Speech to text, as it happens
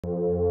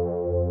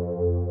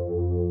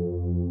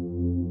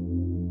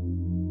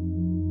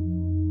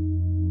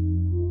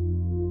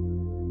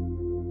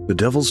The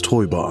Devil's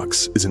Toy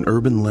Box is an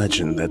urban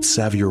legend that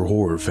savvier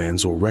horror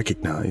fans will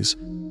recognize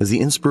as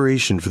the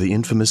inspiration for the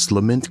infamous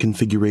Lament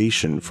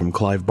configuration from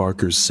Clive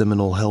Barker's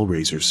seminal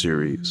Hellraiser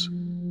series.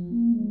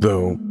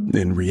 Though,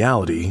 in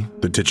reality,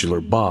 the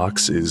titular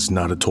box is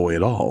not a toy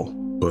at all,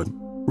 but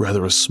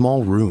rather a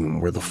small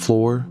room where the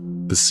floor,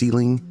 the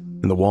ceiling,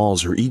 and the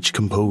walls are each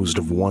composed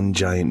of one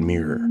giant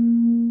mirror.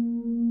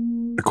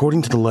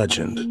 According to the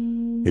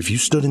legend, if you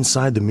stood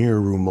inside the mirror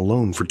room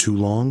alone for too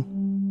long,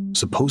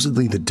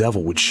 supposedly the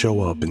devil would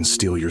show up and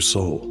steal your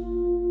soul.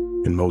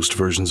 In most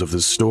versions of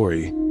this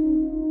story,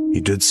 he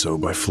did so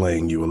by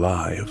flaying you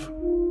alive.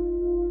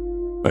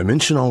 I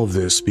mention all of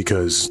this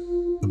because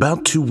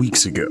about 2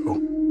 weeks ago,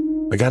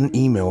 I got an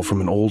email from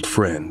an old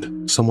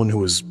friend, someone who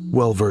was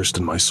well-versed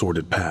in my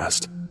sordid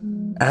past,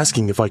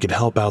 asking if I could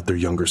help out their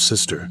younger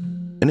sister,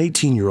 an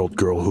 18-year-old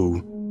girl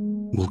who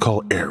we'll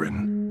call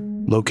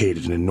Erin,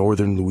 located in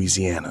northern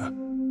Louisiana.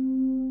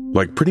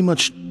 Like pretty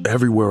much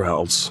everywhere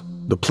else,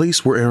 the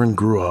place where Erin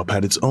grew up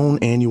had its own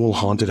annual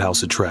haunted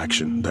house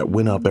attraction that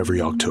went up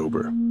every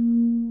October.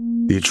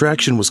 The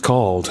attraction was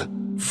called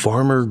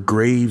Farmer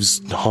Graves'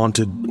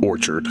 Haunted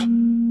Orchard,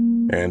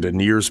 and in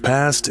years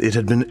past, it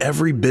had been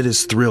every bit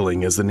as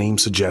thrilling as the name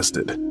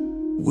suggested,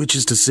 which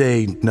is to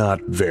say, not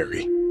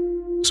very.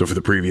 So for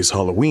the previous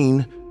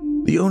Halloween,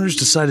 the owners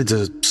decided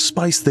to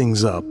spice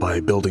things up by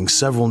building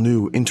several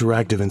new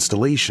interactive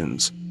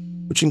installations,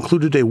 which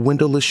included a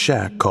windowless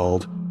shack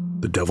called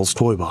the Devil's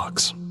Toy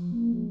Box.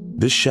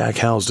 This shack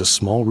housed a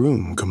small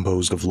room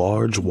composed of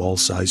large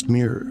wall-sized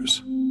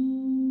mirrors.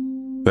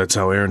 That's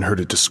how Erin heard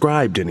it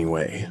described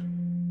anyway.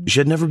 She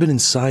had never been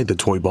inside the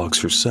toy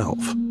box herself.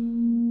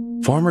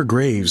 Farmer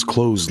Graves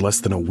closed less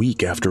than a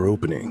week after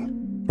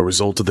opening, a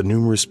result of the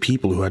numerous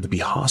people who had to be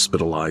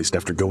hospitalized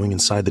after going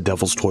inside the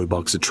Devil's Toy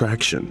Box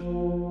attraction.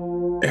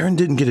 Erin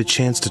didn't get a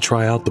chance to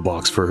try out the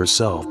box for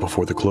herself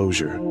before the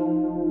closure,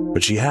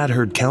 but she had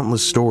heard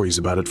countless stories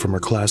about it from her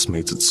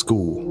classmates at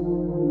school.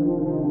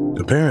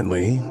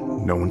 Apparently,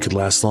 no one could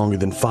last longer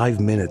than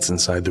 5 minutes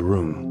inside the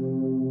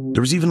room.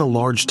 There was even a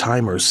large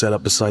timer set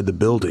up beside the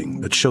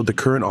building that showed the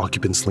current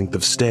occupant's length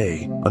of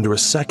stay under a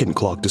second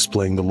clock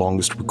displaying the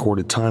longest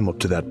recorded time up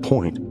to that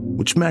point,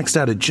 which maxed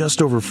out at just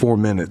over 4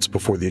 minutes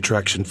before the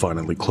attraction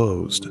finally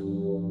closed.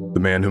 The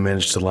man who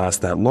managed to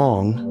last that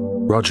long,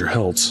 Roger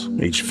Heltz,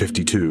 age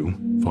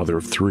 52, father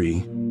of 3,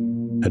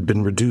 had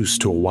been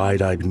reduced to a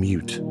wide-eyed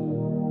mute.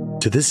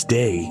 To this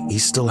day, he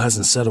still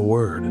hasn't said a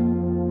word.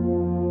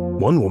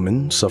 One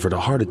woman suffered a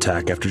heart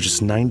attack after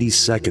just 90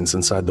 seconds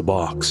inside the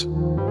box.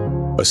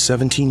 A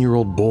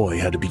 17-year-old boy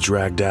had to be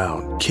dragged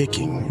out,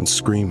 kicking and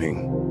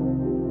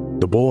screaming.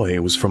 The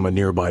boy was from a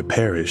nearby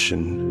parish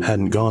and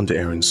hadn't gone to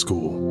Erin's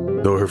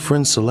school, though her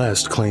friend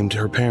Celeste claimed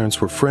her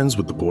parents were friends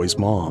with the boy's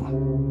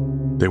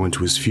mom. They went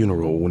to his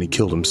funeral when he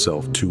killed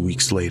himself 2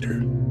 weeks later.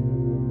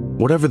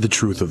 Whatever the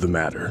truth of the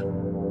matter,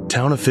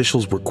 town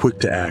officials were quick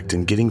to act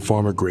in getting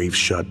Farmer Graves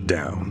shut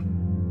down.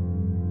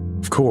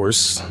 Of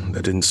course,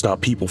 that didn't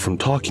stop people from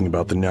talking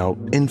about the now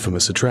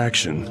infamous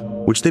attraction,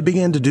 which they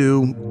began to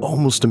do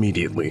almost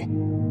immediately.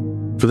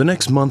 For the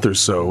next month or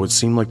so, it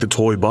seemed like the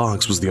toy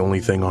box was the only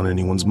thing on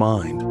anyone's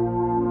mind.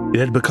 It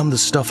had become the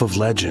stuff of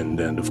legend,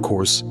 and of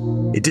course,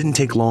 it didn't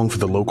take long for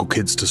the local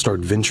kids to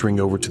start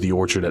venturing over to the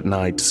orchard at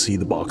night to see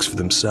the box for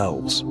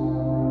themselves.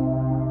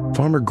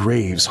 Farmer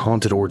Graves'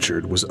 Haunted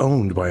Orchard was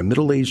owned by a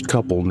middle-aged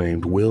couple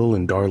named Will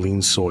and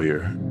Darlene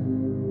Sawyer.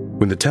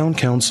 When the town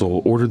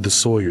council ordered the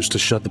Sawyers to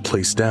shut the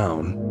place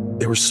down,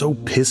 they were so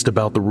pissed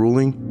about the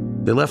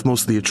ruling, they left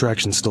most of the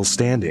attraction still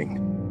standing,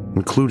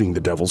 including the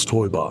Devil's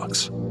Toy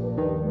Box.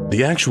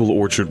 The actual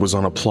orchard was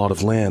on a plot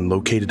of land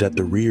located at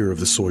the rear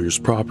of the Sawyers'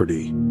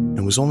 property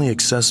and was only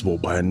accessible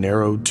by a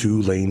narrow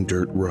 2-lane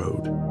dirt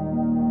road.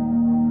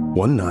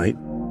 One night,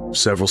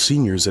 several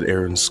seniors at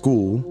Erin's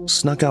school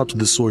snuck out to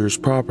the Sawyers'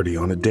 property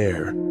on a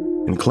dare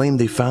and claimed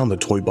they found the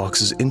toy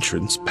box's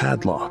entrance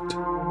padlocked.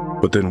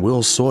 But then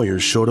Will Sawyer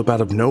showed up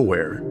out of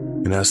nowhere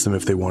and asked them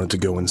if they wanted to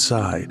go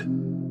inside.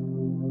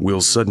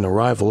 Will's sudden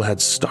arrival had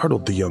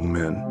startled the young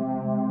men,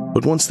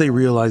 but once they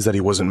realized that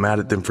he wasn't mad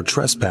at them for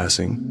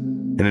trespassing,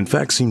 and in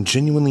fact seemed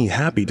genuinely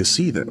happy to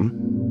see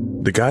them,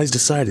 the guys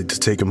decided to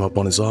take him up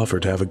on his offer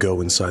to have a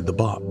go inside the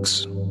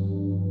box.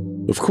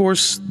 Of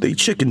course, they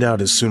chickened out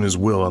as soon as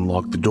Will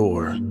unlocked the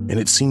door, and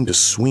it seemed to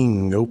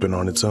swing open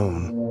on its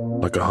own,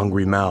 like a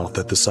hungry mouth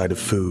at the sight of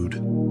food.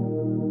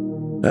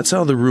 That's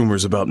how the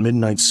rumors about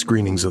midnight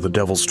screenings of the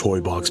Devil's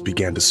Toy Box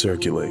began to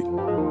circulate.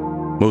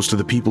 Most of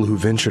the people who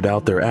ventured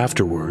out there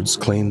afterwards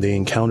claimed they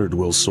encountered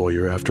Will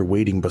Sawyer after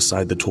waiting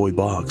beside the toy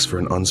box for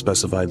an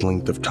unspecified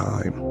length of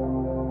time.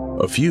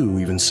 A few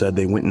even said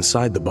they went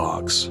inside the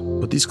box,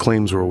 but these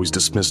claims were always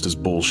dismissed as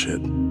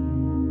bullshit.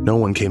 No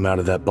one came out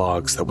of that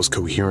box that was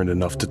coherent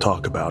enough to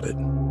talk about it.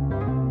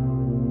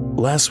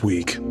 Last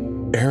week,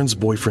 Erin's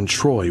boyfriend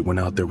Troy went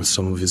out there with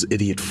some of his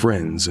idiot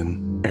friends,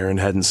 and Erin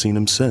hadn't seen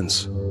him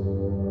since.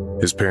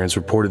 His parents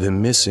reported him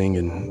missing,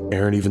 and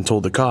Erin even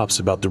told the cops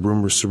about the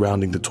rumors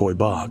surrounding the toy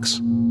box.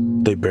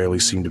 They barely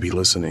seemed to be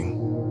listening.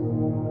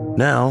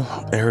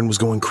 Now, Erin was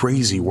going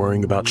crazy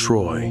worrying about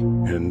Troy,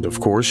 and of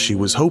course she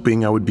was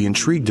hoping I would be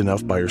intrigued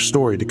enough by her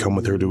story to come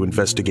with her to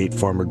investigate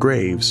Farmer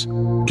Graves,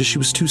 because she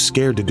was too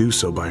scared to do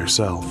so by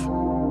herself.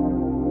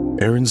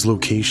 Erin's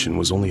location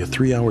was only a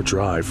 3-hour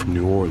drive from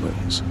New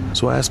Orleans,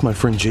 so I asked my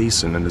friend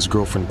Jason and his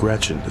girlfriend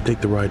Gretchen to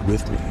take the ride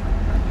with me.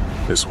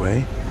 This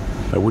way,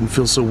 I wouldn't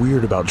feel so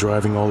weird about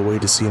driving all the way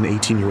to see an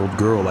 18-year-old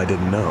girl I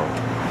didn't know.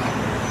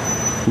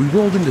 We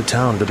rolled into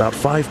town at about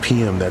 5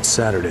 p.m. that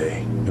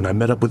Saturday, and I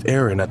met up with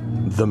Erin at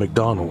the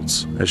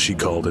McDonald's, as she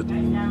called it.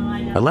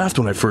 I laughed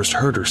when I first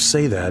heard her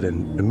say that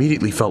and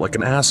immediately felt like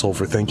an asshole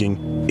for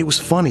thinking it was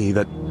funny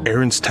that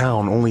Erin's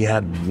town only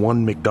had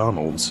one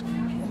McDonald's.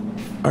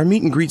 Our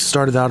meet and greet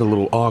started out a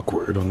little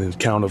awkward on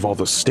account of all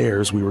the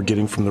stares we were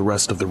getting from the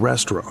rest of the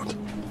restaurant.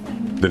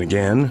 Then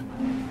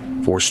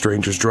again, 4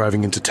 strangers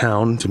driving into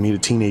town to meet a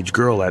teenage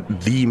girl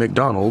at the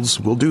McDonald's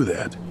will do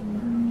that.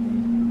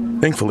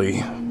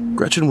 Thankfully,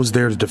 Gretchen was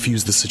there to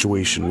defuse the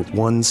situation with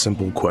one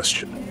simple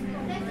question.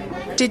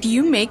 Did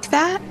you make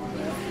that?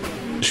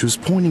 She was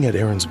pointing at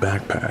Erin's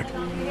backpack,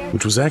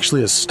 which was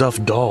actually a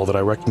stuffed doll that I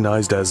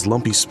recognized as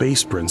Lumpy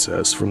Space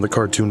Princess from the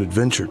cartoon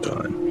Adventure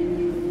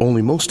Time.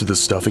 Only most of the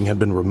stuffing had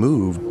been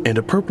removed, and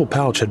a purple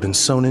pouch had been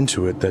sewn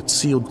into it that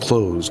sealed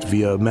closed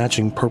via a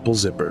matching purple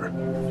zipper.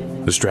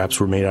 The straps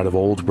were made out of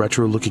old,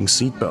 retro-looking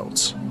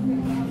seatbelts.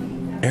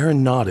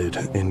 Erin nodded,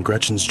 and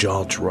Gretchen's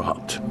jaw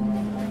dropped.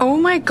 Oh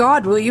my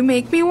god, will you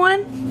make me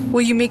one?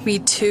 Will you make me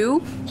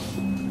 2?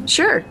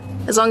 Sure,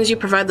 as long as you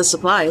provide the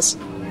supplies.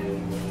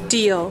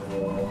 Deal.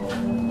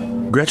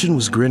 Gretchen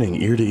was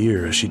grinning ear to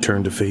ear as she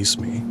turned to face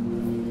me.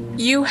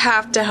 You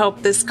have to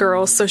help this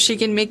girl so she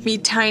can make me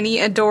tiny,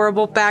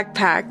 adorable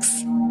backpacks.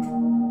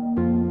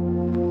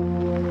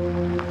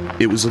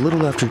 It was a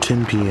little after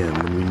 10 p.m.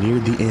 when we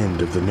neared the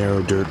end of the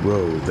narrow dirt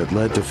road that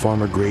led to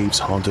Farmer Graves'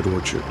 haunted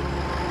orchard.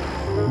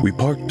 We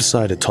parked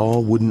beside a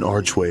tall wooden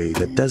archway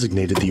that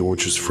designated the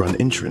orchard's front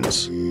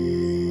entrance.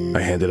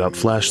 I handed out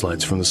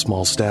flashlights from the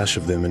small stash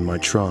of them in my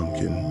trunk,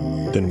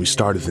 and then we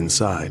started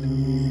inside.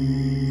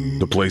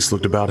 The place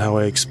looked about how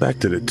I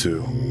expected it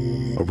to.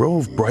 A row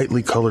of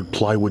brightly colored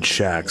plywood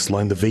shacks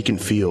lined the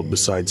vacant field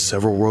beside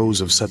several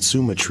rows of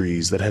satsuma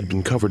trees that had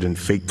been covered in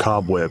fake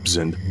cobwebs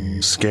and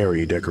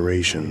scary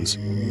decorations.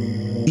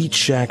 Each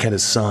shack had a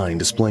sign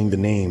displaying the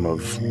name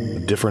of a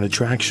different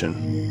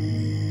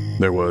attraction.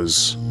 There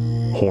was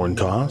Horn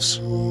Toss,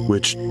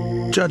 which,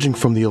 judging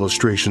from the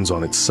illustrations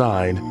on its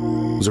side,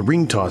 was a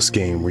ring toss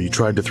game where you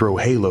tried to throw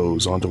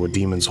halos onto a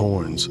demon's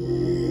horns.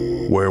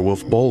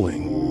 Werewolf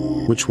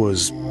Bowling, which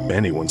was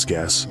anyone's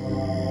guess.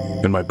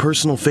 And my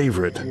personal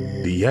favorite,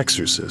 The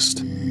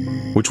Exorcist,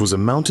 which was a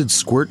mounted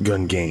squirt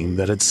gun game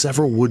that had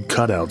several wood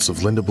cutouts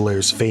of Linda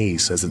Blair's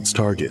face as its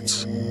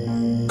targets.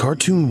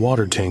 Cartoon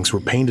water tanks were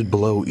painted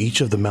below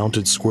each of the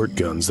mounted squirt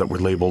guns that were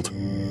labeled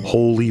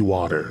Holy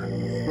Water.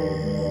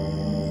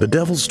 The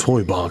Devil's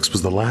Toy Box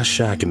was the last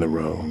shack in the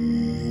row.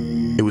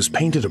 It was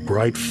painted a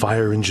bright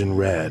fire engine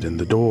red, and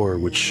the door,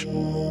 which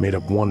made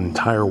up one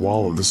entire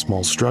wall of the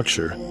small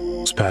structure,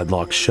 was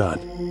padlocked shut.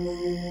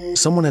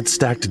 Someone had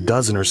stacked a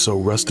dozen or so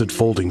rusted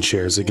folding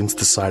chairs against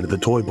the side of the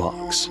toy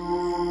box.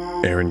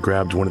 Erin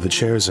grabbed one of the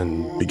chairs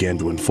and began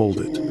to unfold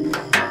it.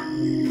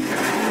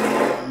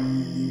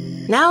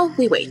 Now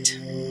we wait.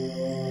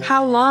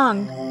 How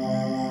long?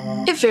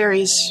 It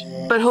varies,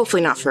 but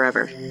hopefully not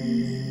forever.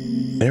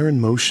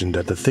 Erin motioned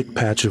at the thick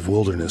patch of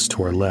wilderness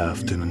to our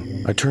left,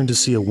 and I turned to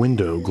see a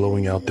window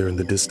glowing out there in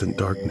the distant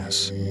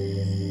darkness.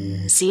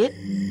 See it?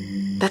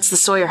 That's the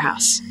Sawyer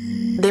house.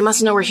 They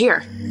must know we're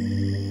here.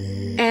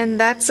 And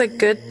that's a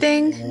good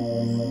thing?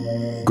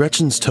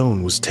 Gretchen's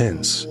tone was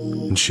tense,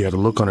 and she had a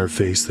look on her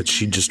face that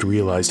she'd just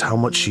realized how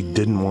much she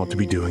didn't want to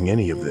be doing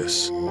any of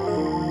this.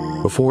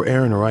 Before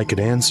Erin or I could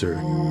answer,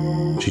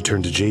 she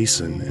turned to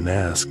Jason and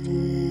asked,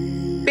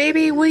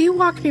 Baby, will you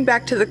walk me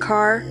back to the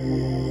car?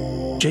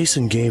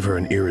 Jason gave her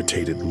an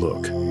irritated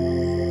look.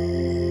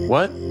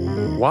 What?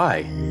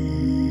 Why?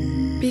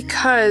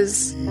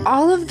 Because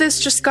all of this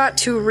just got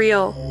too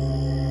real.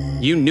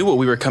 You knew what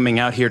we were coming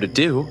out here to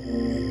do.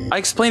 I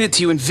explained it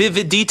to you in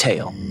vivid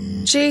detail.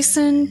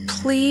 Jason,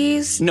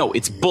 please? No,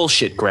 it's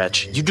bullshit,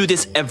 Gretch. You do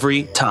this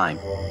every time.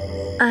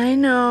 I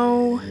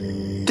know.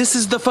 This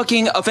is the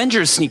fucking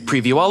Avengers sneak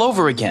preview all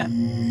over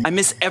again. I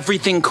miss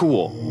everything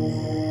cool.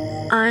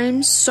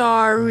 I'm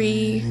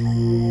sorry.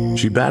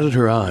 She batted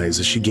her eyes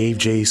as she gave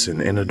Jason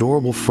an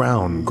adorable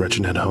frown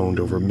Gretchen had honed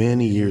over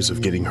many years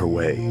of getting her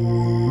way.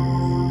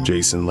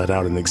 Jason let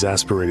out an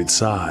exasperated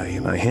sigh,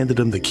 and I handed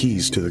him the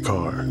keys to the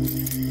car.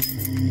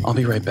 I'll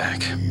be right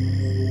back.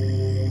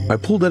 I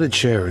pulled at a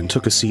chair and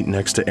took a seat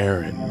next to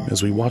Erin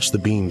as we watched the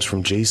beams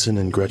from Jason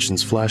and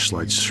Gretchen's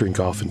flashlights shrink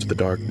off into the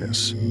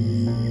darkness.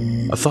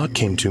 A thought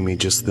came to me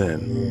just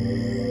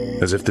then.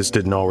 As if this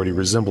didn't already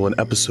resemble an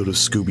episode of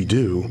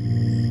Scooby-Doo,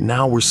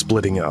 now we're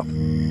splitting up.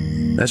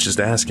 That's just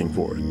asking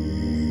for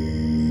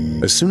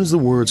it. As soon as the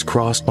words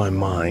crossed my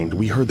mind,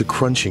 we heard the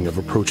crunching of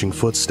approaching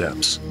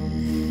footsteps.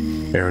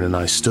 Erin and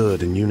I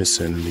stood in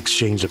unison and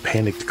exchanged a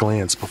panicked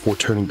glance before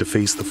turning to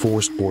face the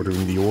forest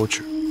bordering the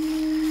orchard.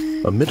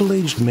 A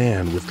middle-aged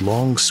man with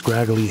long,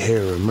 scraggly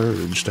hair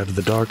emerged out of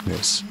the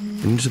darkness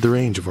and into the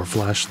range of our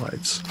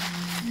flashlights.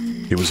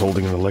 He was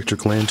holding an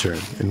electric lantern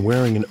and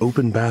wearing an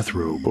open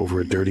bathrobe over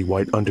a dirty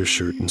white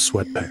undershirt and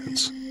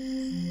sweatpants.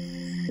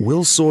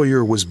 Will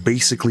Sawyer was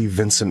basically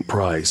Vincent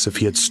Price if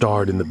he had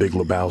starred in The Big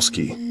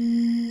Lebowski.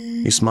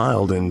 He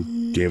smiled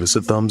and gave us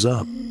a thumbs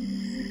up.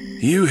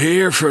 You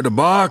here for the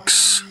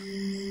box?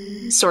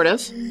 Sort of.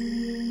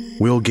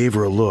 Will gave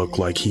her a look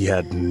like he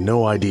had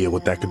no idea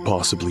what that could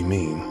possibly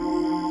mean.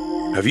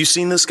 Have you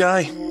seen this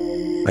guy?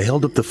 I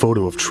held up the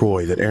photo of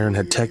Troy that Aaron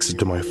had texted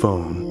to my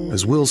phone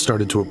as Will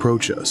started to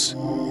approach us.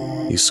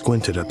 He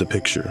squinted at the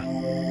picture.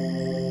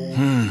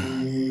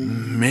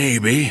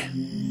 Maybe.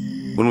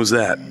 When was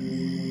that?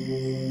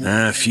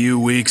 A few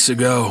weeks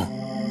ago.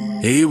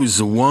 He was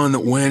the one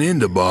that went in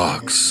the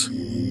box.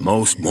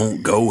 Most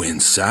won't go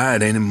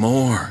inside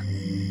anymore.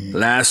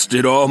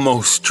 Lasted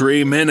almost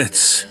 3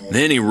 minutes.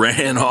 Then he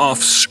ran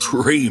off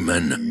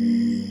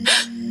screaming.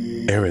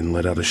 Aaron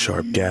let out a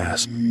sharp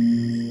gasp.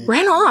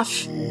 Ran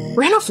off?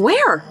 Ran off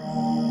where?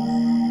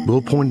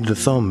 Will pointed a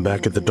thumb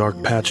back at the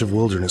dark patch of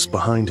wilderness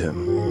behind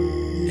him.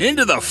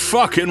 Into the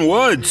fucking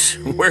woods.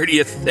 Where do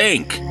you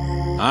think?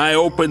 I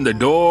opened the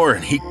door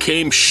and he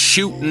came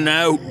shooting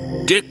out,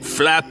 dick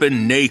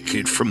flapping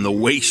naked from the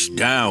waist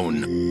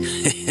down.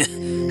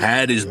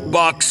 Had his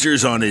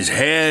boxers on his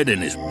head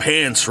and his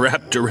pants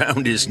wrapped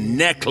around his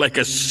neck like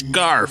a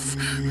scarf.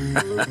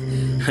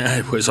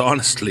 It was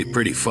honestly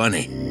pretty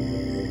funny.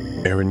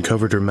 Erin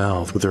covered her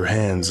mouth with her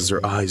hands as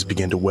her eyes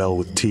began to well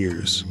with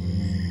tears.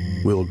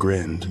 Will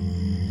grinned.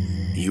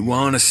 You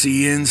want to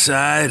see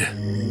inside?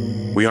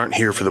 We aren't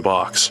here for the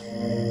box.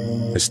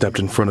 I stepped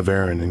in front of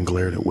Aaron and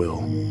glared at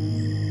Will.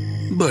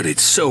 But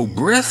it's so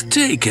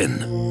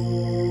breathtaking.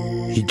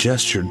 He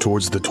gestured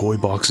towards the toy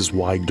box's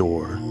wide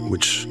door,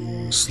 which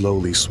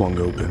slowly swung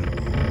open.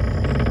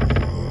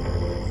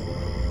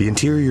 The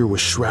interior was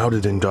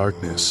shrouded in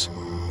darkness,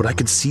 but I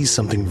could see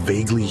something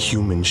vaguely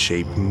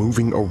human-shaped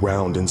moving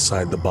around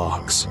inside the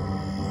box.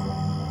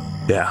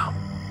 Yeah.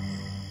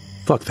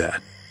 Fuck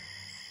that.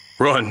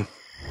 Run!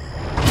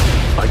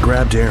 I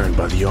grabbed Erin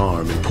by the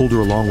arm and pulled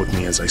her along with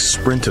me as I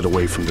sprinted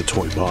away from the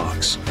toy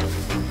box.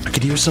 I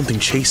could hear something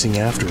chasing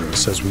after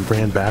us as we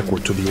ran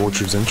backward to the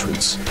orchard's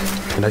entrance.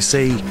 And I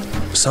say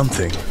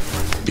something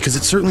because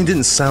it certainly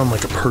didn't sound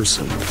like a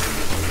person.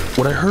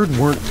 What I heard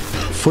weren't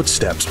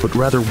footsteps, but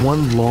rather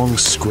one long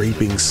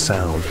scraping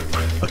sound,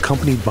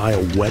 accompanied by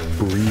a wet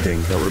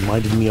breathing that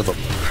reminded me of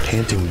a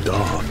panting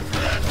dog.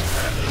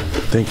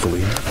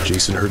 Thankfully,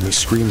 Jason heard me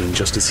screaming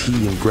just as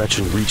he and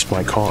Gretchen reached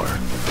my car.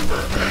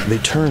 They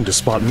turned to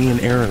spot me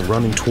and Aaron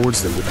running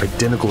towards them with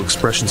identical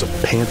expressions of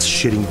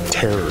pants-shitting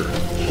terror.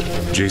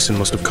 Jason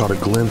must have caught a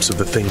glimpse of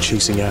the thing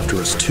chasing after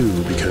us too,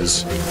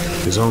 because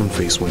his own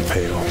face went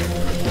pale.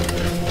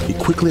 He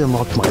quickly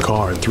unlocked my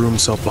car and threw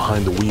himself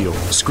behind the wheel,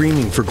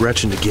 screaming for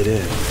Gretchen to get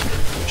in.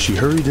 She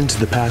hurried into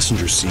the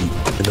passenger seat,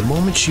 and the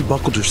moment she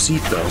buckled her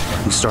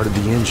seatbelt, he started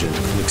the engine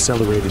and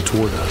accelerated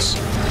toward us,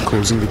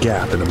 closing the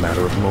gap in a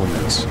matter of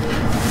moments.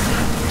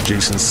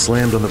 Jason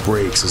slammed on the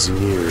brakes as he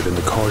neared, and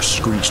the car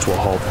screeched to a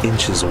halt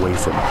inches away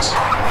from us.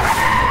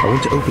 I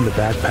went to open the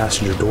back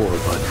passenger door,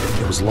 but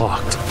it was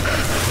locked.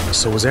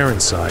 So was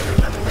Aaron's side.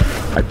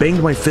 I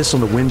banged my fist on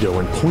the window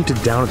and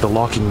pointed down at the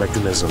locking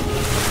mechanism.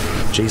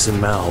 Jason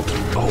mouthed,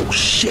 "Oh,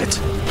 shit!"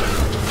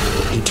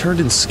 He turned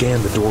and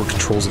scanned the door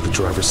controls at the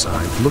driver's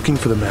side, looking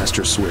for the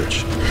master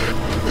switch.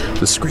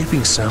 The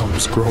scraping sound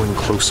was growing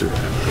closer,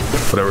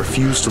 but I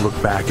refused to look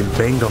back and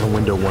banged on the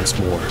window once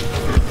more.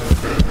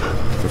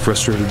 The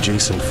frustrated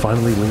Jason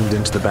finally leaned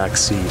into the back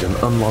seat and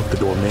unlocked the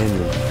door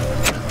manually.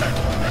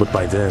 But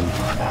by then,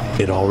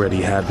 it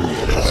already had me.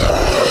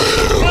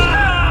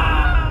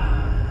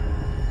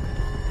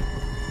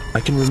 I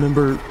can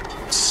remember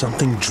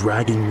something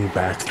dragging me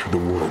back through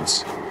the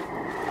woods.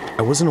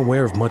 I wasn't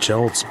aware of much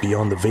else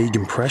beyond the vague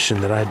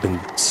impression that I had been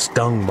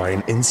stung by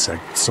an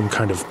insect, some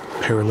kind of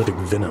paralytic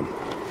venom.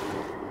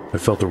 I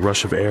felt a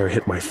rush of air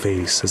hit my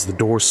face as the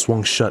door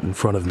swung shut in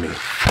front of me.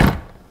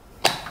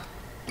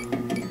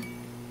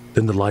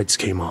 Then the lights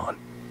came on,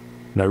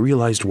 and I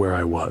realized where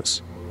I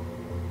was.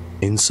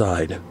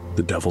 Inside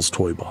the Devil's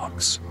Toy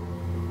Box.